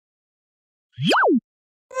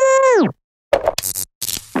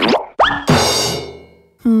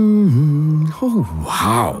Oh,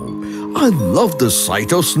 wow. I love the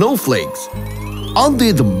sight of snowflakes. Aren't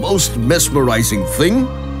they the most mesmerizing thing?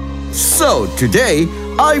 So today,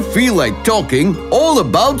 I feel like talking all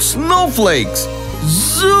about snowflakes.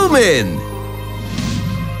 Zoom in!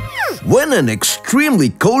 When an extremely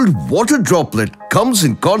cold water droplet comes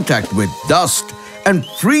in contact with dust and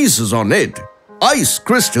freezes on it, ice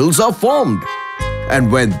crystals are formed.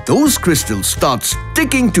 And when those crystals start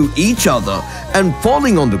sticking to each other and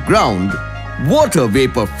falling on the ground, water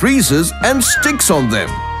vapor freezes and sticks on them,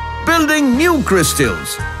 building new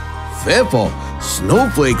crystals. Therefore,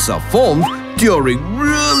 snowflakes are formed during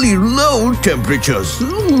really low temperatures.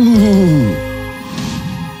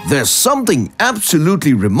 There's something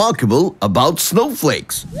absolutely remarkable about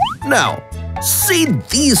snowflakes. Now, see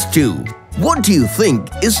these two. What do you think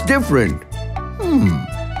is different?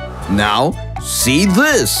 Now, see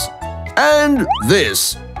this and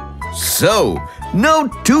this. So, no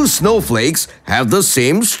two snowflakes have the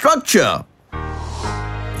same structure.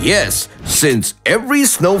 Yes, since every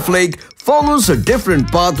snowflake follows a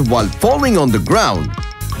different path while falling on the ground,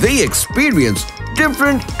 they experience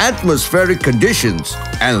different atmospheric conditions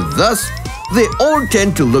and thus they all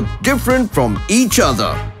tend to look different from each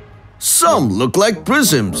other. Some look like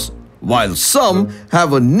prisms, while some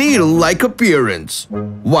have a needle-like appearance,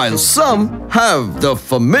 while some have the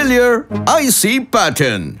familiar icy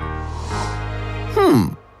pattern.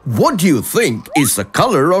 What do you think is the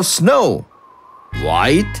color of snow?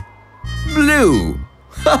 White? Blue?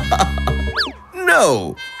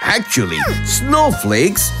 No, actually,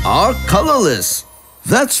 snowflakes are colorless.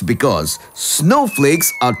 That's because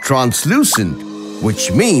snowflakes are translucent,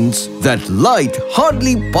 which means that light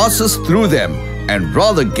hardly passes through them and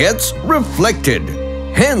rather gets reflected.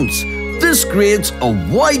 Hence, this creates a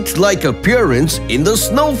white-like appearance in the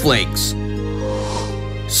snowflakes.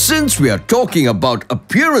 Since we are talking about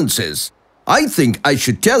appearances, I think I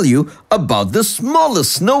should tell you about the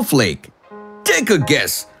smallest snowflake. Take a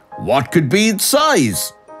guess. What could be its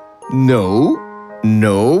size? No.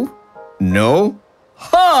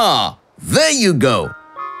 Ha! There you go.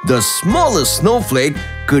 The smallest snowflake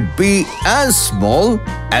could be as small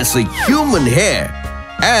as a human hair.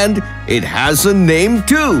 And it has a name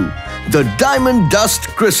too. The diamond dust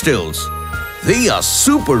crystals. They are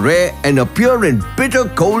super rare and appear in bitter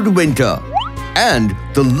cold winter. And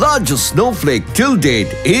the largest snowflake till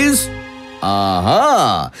date is…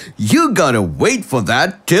 Aha! You gotta wait for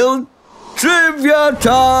that till trivia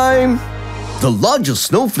time! The largest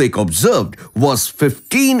snowflake observed was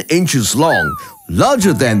 15 inches long,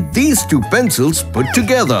 larger than these two pencils put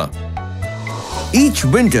together. Each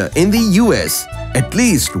winter in the US, at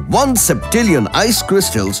least 1 septillion ice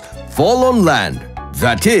crystals fall on land.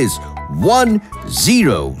 That is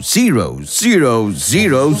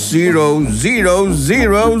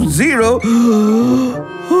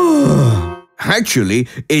 1,000,000,000,000. Actually,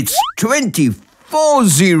 it's 24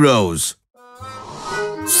 zeros.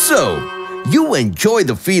 So, you enjoy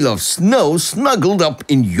the feel of snow snuggled up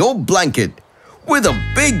in your blanket with a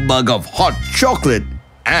big mug of hot chocolate.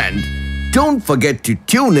 And don't forget to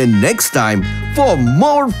tune in next time for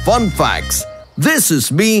more fun facts. This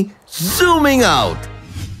is me zooming out.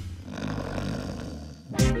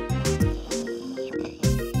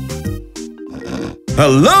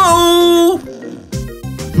 Hello?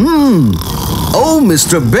 Oh,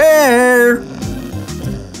 Mr. Bear!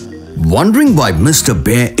 Wondering why Mr.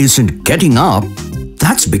 Bear isn't getting up?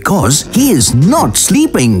 That's because he is not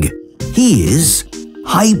sleeping. He is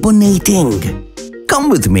hibernating. Come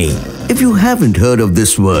with me if you haven't heard of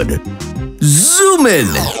this word. Zoom in!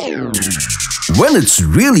 When it's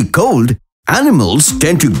really cold, animals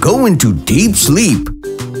tend to go into deep sleep.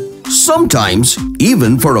 Sometimes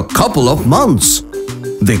even for a couple of months.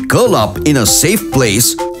 They curl up in a safe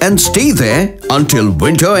place and stay there until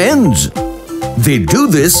winter ends. They do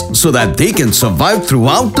this so that they can survive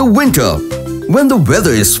throughout the winter, when the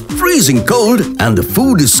weather is freezing cold and the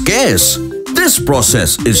food is scarce. This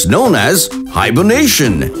process is known as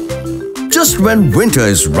hibernation. Just when winter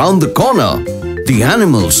is round the corner, the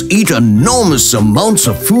animals eat enormous amounts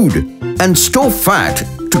of food and store fat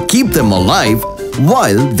to keep them alive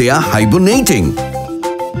while they are hibernating.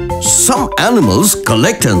 Some animals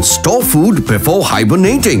collect and store food before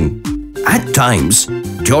hibernating. At times,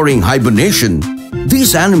 during hibernation,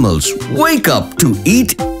 these animals wake up to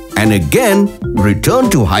eat and again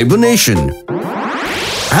return to hibernation.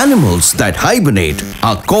 Animals that hibernate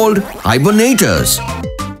are called hibernators.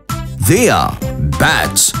 They are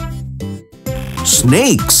bats,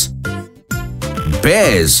 snakes,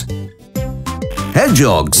 bears,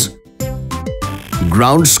 hedgehogs,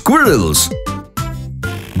 ground squirrels,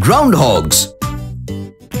 groundhogs,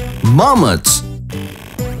 marmots.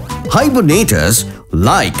 Hibernators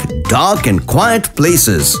like dark and quiet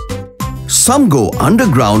places. Some go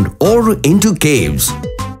underground or into caves,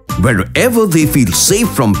 wherever they feel safe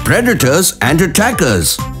from predators and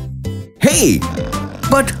attackers. Hey,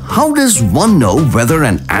 but how does one know whether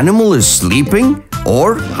an animal is sleeping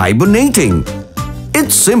or hibernating?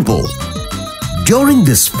 It's simple. During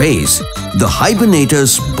this phase, the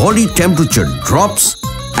hibernator's body temperature drops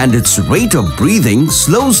and its rate of breathing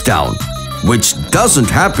slows down, which doesn't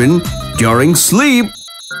happen during sleep.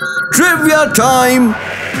 Trivia time!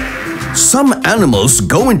 Some animals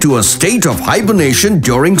go into a state of hibernation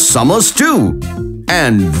during summers too,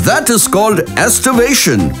 and that is called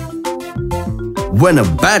estivation. When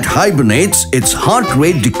a bat hibernates, its heart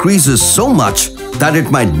rate decreases so much that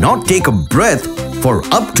it might not take a breath for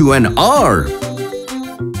up to an hour.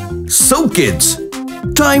 So kids,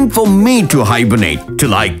 time for me to hibernate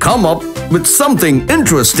till I come up with something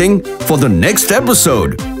interesting for the next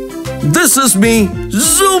episode. This is me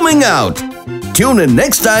zooming out. Tune in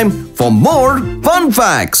next time for more fun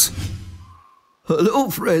facts. Hello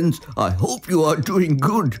friends, I hope you are doing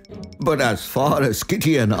good. But as far as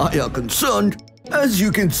Kitty and I are concerned, as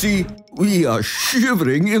you can see, we are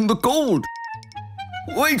shivering in the cold.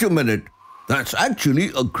 Wait a minute, that's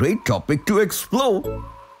actually a great topic to explore.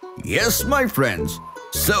 Yes, my friends.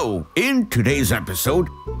 So, in today's episode,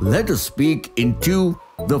 let us speak into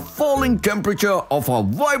the falling temperature of our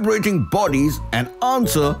vibrating bodies and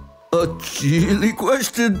answer a chilly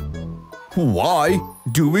question. Why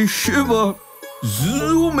do we shiver?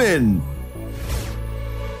 Zoom in.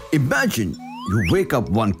 Imagine you wake up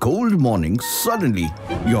one cold morning, suddenly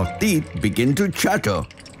your teeth begin to chatter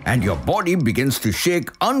and your body begins to shake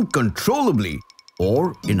uncontrollably.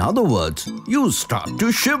 Or, in other words, you start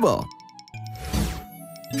to shiver.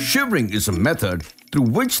 Shivering is a method through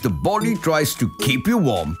which the body tries to keep you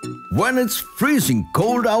warm when it's freezing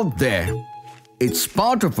cold out there. It's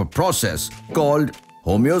part of a process called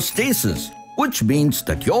homeostasis, which means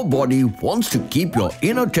that your body wants to keep your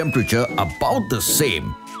inner temperature about the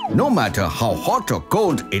same, no matter how hot or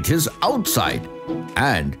cold it is outside.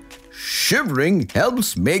 And shivering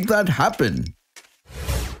helps make that happen.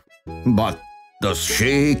 But the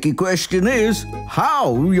shaky question is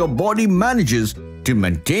how your body manages to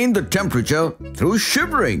maintain the temperature through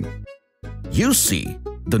shivering. You see,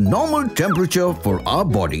 the normal temperature for our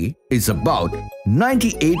body is about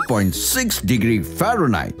 98.6 degrees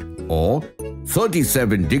Fahrenheit or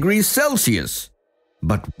 37 degrees Celsius.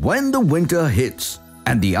 But when the winter hits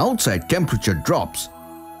and the outside temperature drops,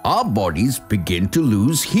 our bodies begin to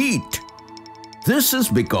lose heat. This is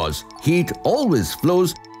because heat always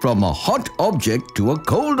flows from a hot object to a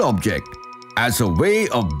cold object as a way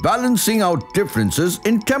of balancing out differences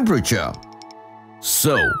in temperature.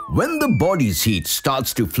 So, when the body's heat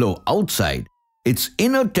starts to flow outside, its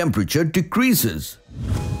inner temperature decreases.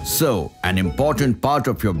 So, an important part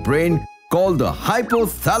of your brain called the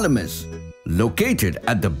hypothalamus, located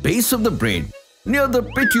at the base of the brain near the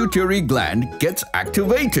pituitary gland, gets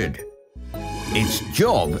activated. Its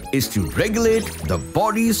job is to regulate the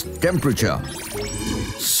body's temperature.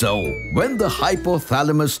 So, when the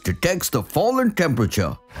hypothalamus detects the fallen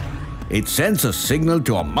temperature, it sends a signal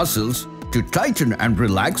to our muscles to tighten and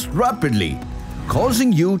relax rapidly,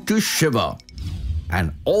 causing you to shiver.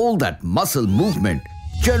 And all that muscle movement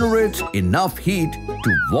generates enough heat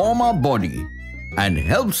to warm our body and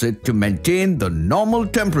helps it to maintain the normal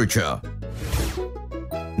temperature.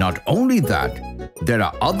 Not only that, there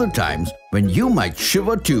are other times when you might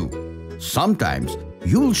shiver too. Sometimes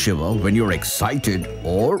you'll shiver when you're excited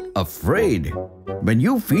or afraid. When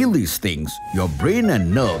you feel these things, your brain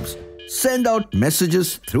and nerves send out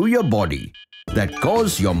messages through your body that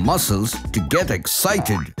cause your muscles to get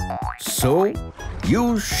excited. So,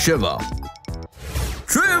 you shiver.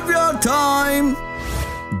 Trivia time!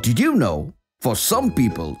 Did you know, for some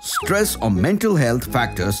people, stress or mental health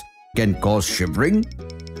factors can cause shivering?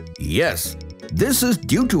 Yes, this is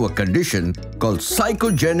due to a condition called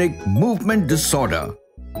psychogenic movement disorder,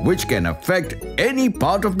 which can affect any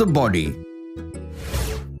part of the body.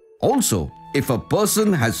 Also, if a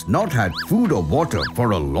person has not had food or water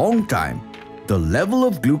for a long time, the level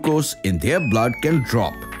of glucose in their blood can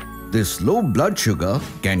drop. This low blood sugar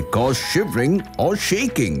can cause shivering or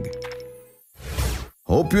shaking.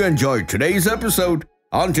 Hope you enjoyed today's episode.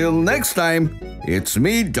 Until next time, it's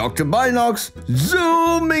me, Dr. Binocs,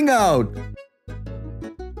 zooming out.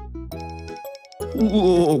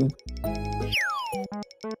 Whoa.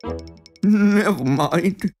 Never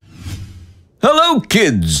mind. Hello,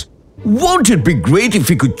 kids. Won't it be great if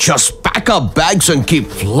we could just pack our bags and keep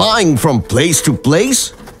flying from place to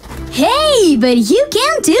place? Hey, but you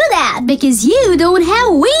can't do that because you don't have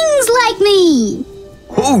wings like me.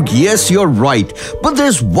 Oh yes, you're right. But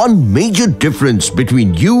there's one major difference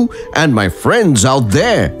between you and my friends out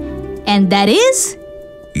there. And that is?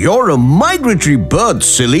 You're a migratory bird,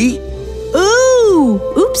 silly. Ooh,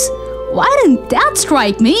 oops. Why didn't that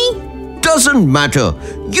strike me? Doesn't matter.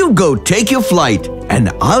 You go take your flight and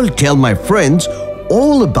I'll tell my friends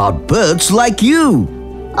all about birds like you.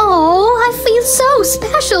 Oh, I feel so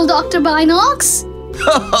special, Dr. Binocs.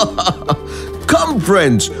 Come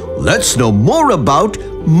friends, let's know more about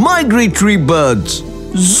migratory birds.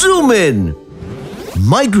 Zoom in.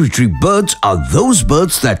 Migratory birds are those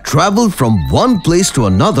birds that travel from one place to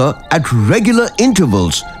another at regular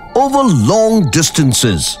intervals over long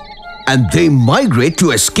distances. And they migrate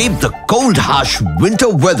to escape the cold, harsh winter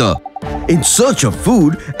weather in search of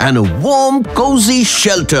food and a warm, cozy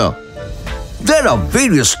shelter. There are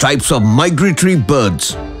various types of migratory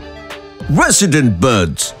birds. Resident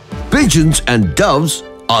birds, pigeons and doves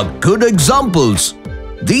are good examples.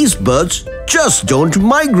 These birds just don't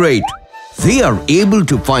migrate. They are able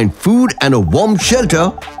to find food and a warm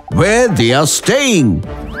shelter where they are staying.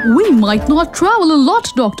 We might not travel a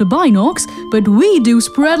lot, Dr. Binocs, but we do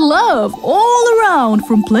spread love all around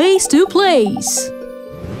from place to place.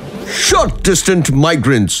 Short-distant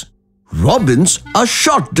migrants. Robins are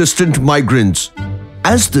short-distant migrants.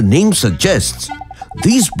 As the name suggests,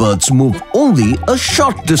 these birds move only a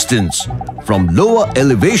short distance from lower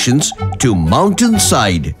elevations to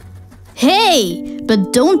mountainside. Hey,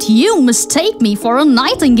 but don't you mistake me for a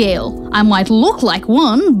nightingale. I might look like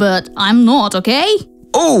one, but I'm not, okay?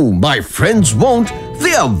 Oh, my friends won't.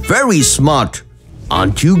 They are very smart.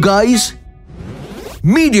 Aren't you guys?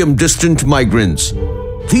 Medium-distant migrants.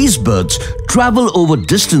 These birds travel over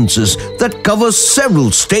distances that cover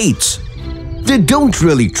several states. They don't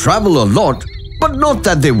really travel a lot, but not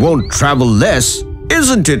that they won't travel less.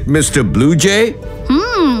 Isn't it, Mr. Blue Jay?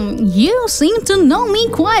 You seem to know me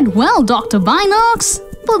quite well, Dr. Binocs.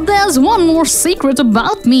 But there's one more secret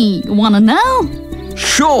about me. Wanna know?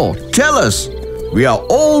 Sure, tell us. We are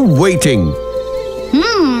all waiting.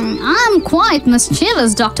 I'm quite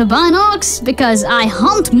mischievous, Dr. Binocs, because I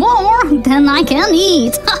hunt more than I can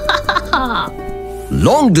eat.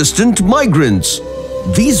 Long-distance migrants.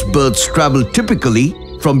 These birds travel typically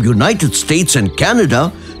from United States and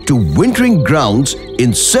Canada to wintering grounds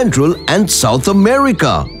in Central and South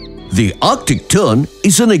America. The Arctic tern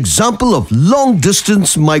is an example of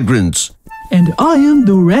long-distance migrants. And I am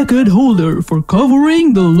the record holder for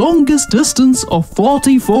covering the longest distance of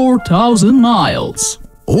 44,000 miles.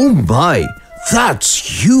 Oh my,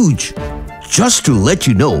 that's huge! Just to let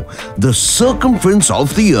you know, the circumference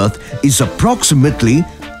of the Earth is approximately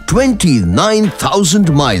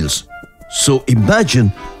 29,000 miles. So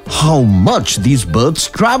imagine how much these birds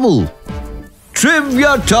travel.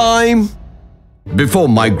 Trivia time! Before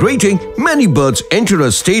migrating, many birds enter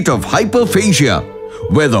a state of hyperphagia,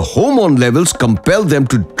 where the hormone levels compel them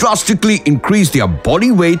to drastically increase their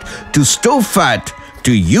body weight to store fat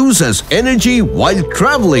to use as energy while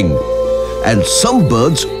traveling. And some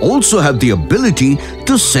birds also have the ability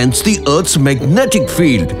to sense the Earth's magnetic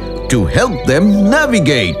field to help them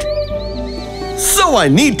navigate. So I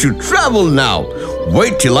need to travel now.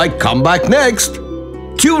 Wait till I come back next.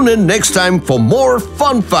 Tune in next time for more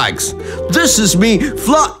fun facts. This is me,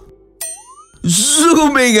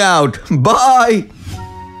 zooming out. Bye.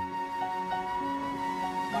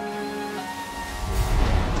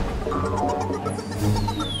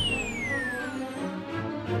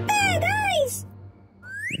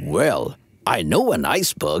 Well, I know an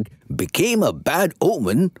iceberg became a bad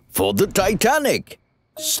omen for the Titanic.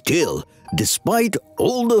 Still, despite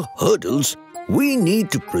all the hurdles, we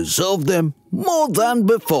need to preserve them more than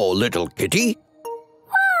before, little kitty.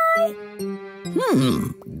 Why?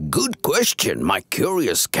 Good question, my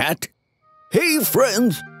curious cat. Hey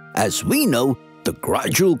friends, as we know, the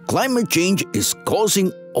gradual climate change is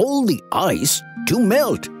causing all the ice to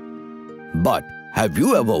melt. But have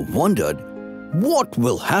you ever wondered what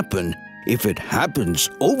will happen if it happens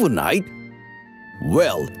overnight?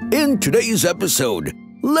 Well, in today's episode,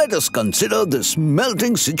 let us consider this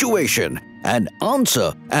melting situation and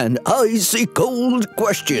answer an icy cold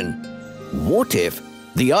question. What if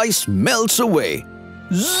the ice melts away?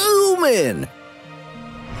 Zoom in!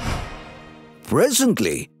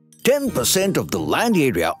 Presently, 10% of the land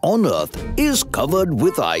area on Earth is covered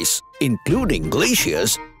with ice, including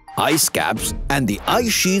glaciers, ice caps, and the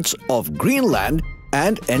ice sheets of Greenland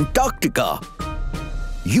and Antarctica.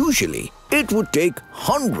 Usually, it would take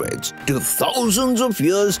hundreds to thousands of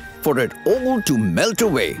years for it all to melt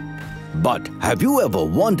away. But have you ever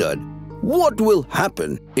wondered what will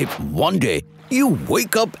happen if one day you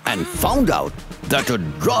wake up and found out that a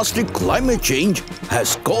drastic climate change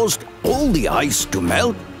has caused all the ice to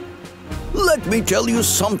melt? Let me tell you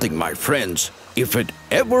something, my friends. If it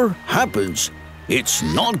ever happens, it's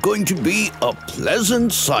not going to be a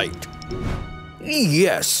pleasant sight.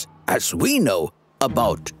 Yes, as we know,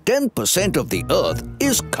 about 10% of the Earth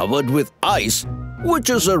is covered with ice, which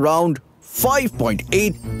is around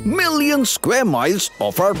 5.8 million square miles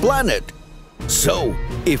of our planet. So,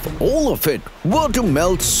 if all of it were to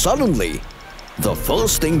melt suddenly, the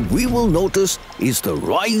first thing we will notice is the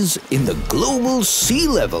rise in the global sea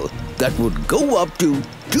level that would go up to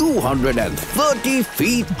 230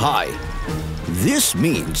 feet high. This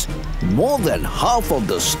means more than half of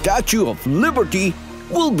the Statue of Liberty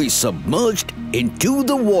will be submerged into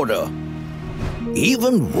the water.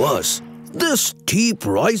 Even worse, this steep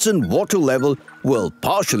rise in water level will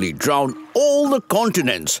partially drown all the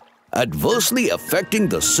continents, adversely affecting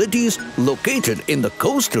the cities located in the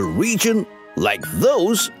coastal region like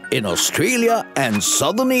those in Australia and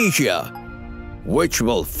Southern Asia, which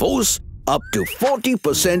will force up to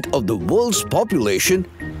 40% of the world's population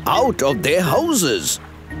out of their houses.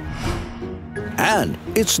 And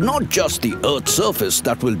it's not just the Earth's surface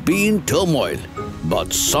that will be in turmoil,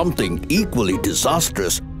 but something equally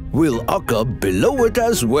disastrous will occur below it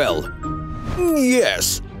as well.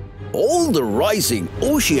 Yes, all the rising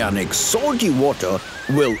oceanic salty water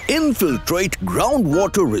will infiltrate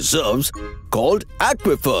groundwater reserves called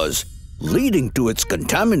aquifers, leading to its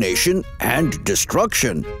contamination and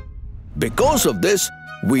destruction. Because of this,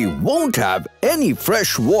 we won't have any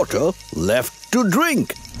fresh water left to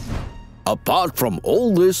drink. Apart from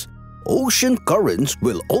all this, ocean currents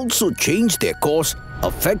will also change their course,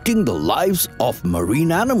 affecting the lives of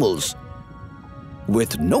marine animals.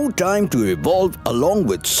 With no time to evolve along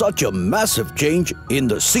with such a massive change in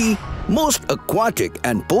the sea, most aquatic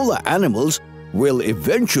and polar animals will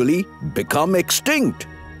eventually become extinct.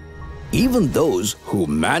 Even those who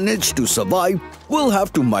manage to survive will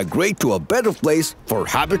have to migrate to a better place for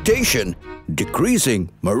habitation, decreasing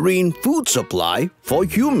marine food supply for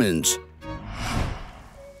humans.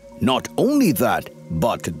 Not only that,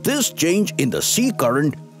 but this change in the sea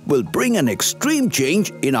current will bring an extreme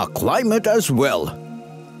change in our climate as well.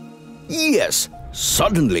 Yes,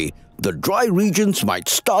 suddenly the dry regions might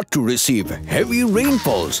start to receive heavy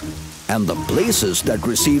rainfalls, and the places that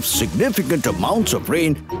receive significant amounts of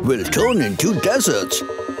rain will turn into deserts,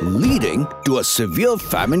 leading to a severe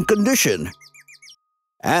famine condition.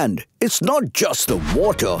 And it's not just the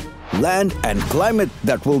water, land and climate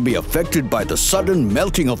that will be affected by the sudden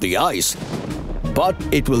melting of the ice, but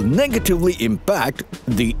it will negatively impact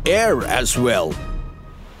the air as well.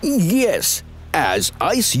 Yes, as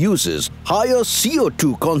ice uses higher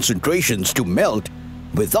CO2 concentrations to melt,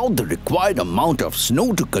 without the required amount of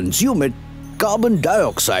snow to consume it, carbon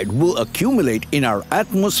dioxide will accumulate in our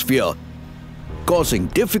atmosphere, causing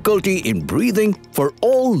difficulty in breathing for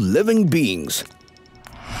all living beings.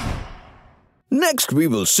 Next, we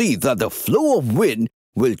will see that the flow of wind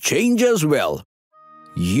will change as well.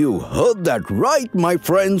 You heard that right, my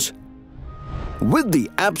friends. With the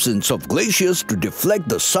absence of glaciers to deflect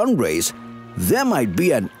the sun rays, there might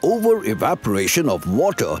be an over-evaporation of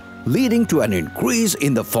water, leading to an increase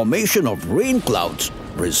in the formation of rain clouds,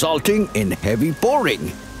 resulting in heavy pouring,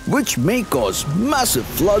 which may cause massive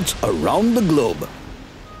floods around the globe.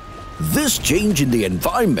 This change in the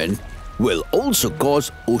environment will also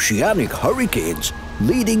cause oceanic hurricanes,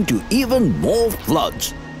 leading to even more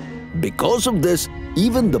floods. Because of this,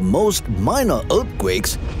 even the most minor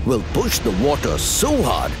earthquakes will push the water so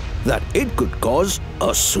hard that it could cause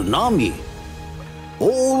a tsunami.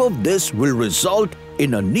 All of this will result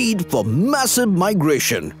in a need for massive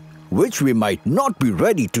migration, which we might not be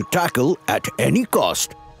ready to tackle at any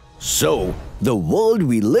cost. So, the world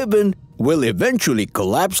we live in will eventually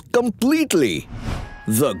collapse completely.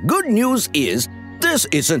 The good news is this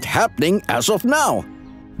isn't happening as of now.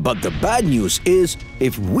 But the bad news is,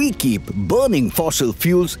 if we keep burning fossil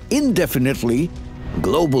fuels indefinitely,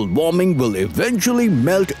 global warming will eventually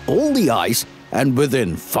melt all the ice, and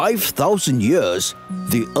within 5,000 years,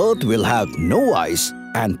 the Earth will have no ice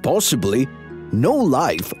and possibly no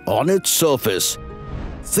life on its surface.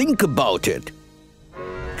 Think about it.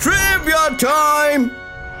 Trivia time!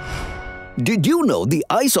 Did you know the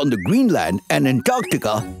ice on the Greenland and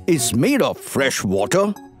Antarctica is made of fresh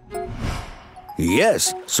water?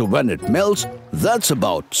 Yes, so when it melts, that's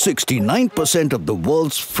about 69% of the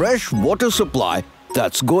world's fresh water supply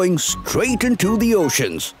that's going straight into the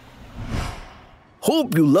oceans.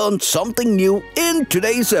 Hope you learned something new in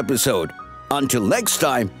today's episode. Until next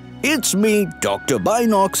time, it's me, Dr.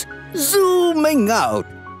 Binocs, zooming out.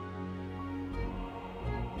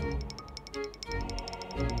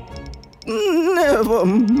 Never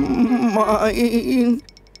mind.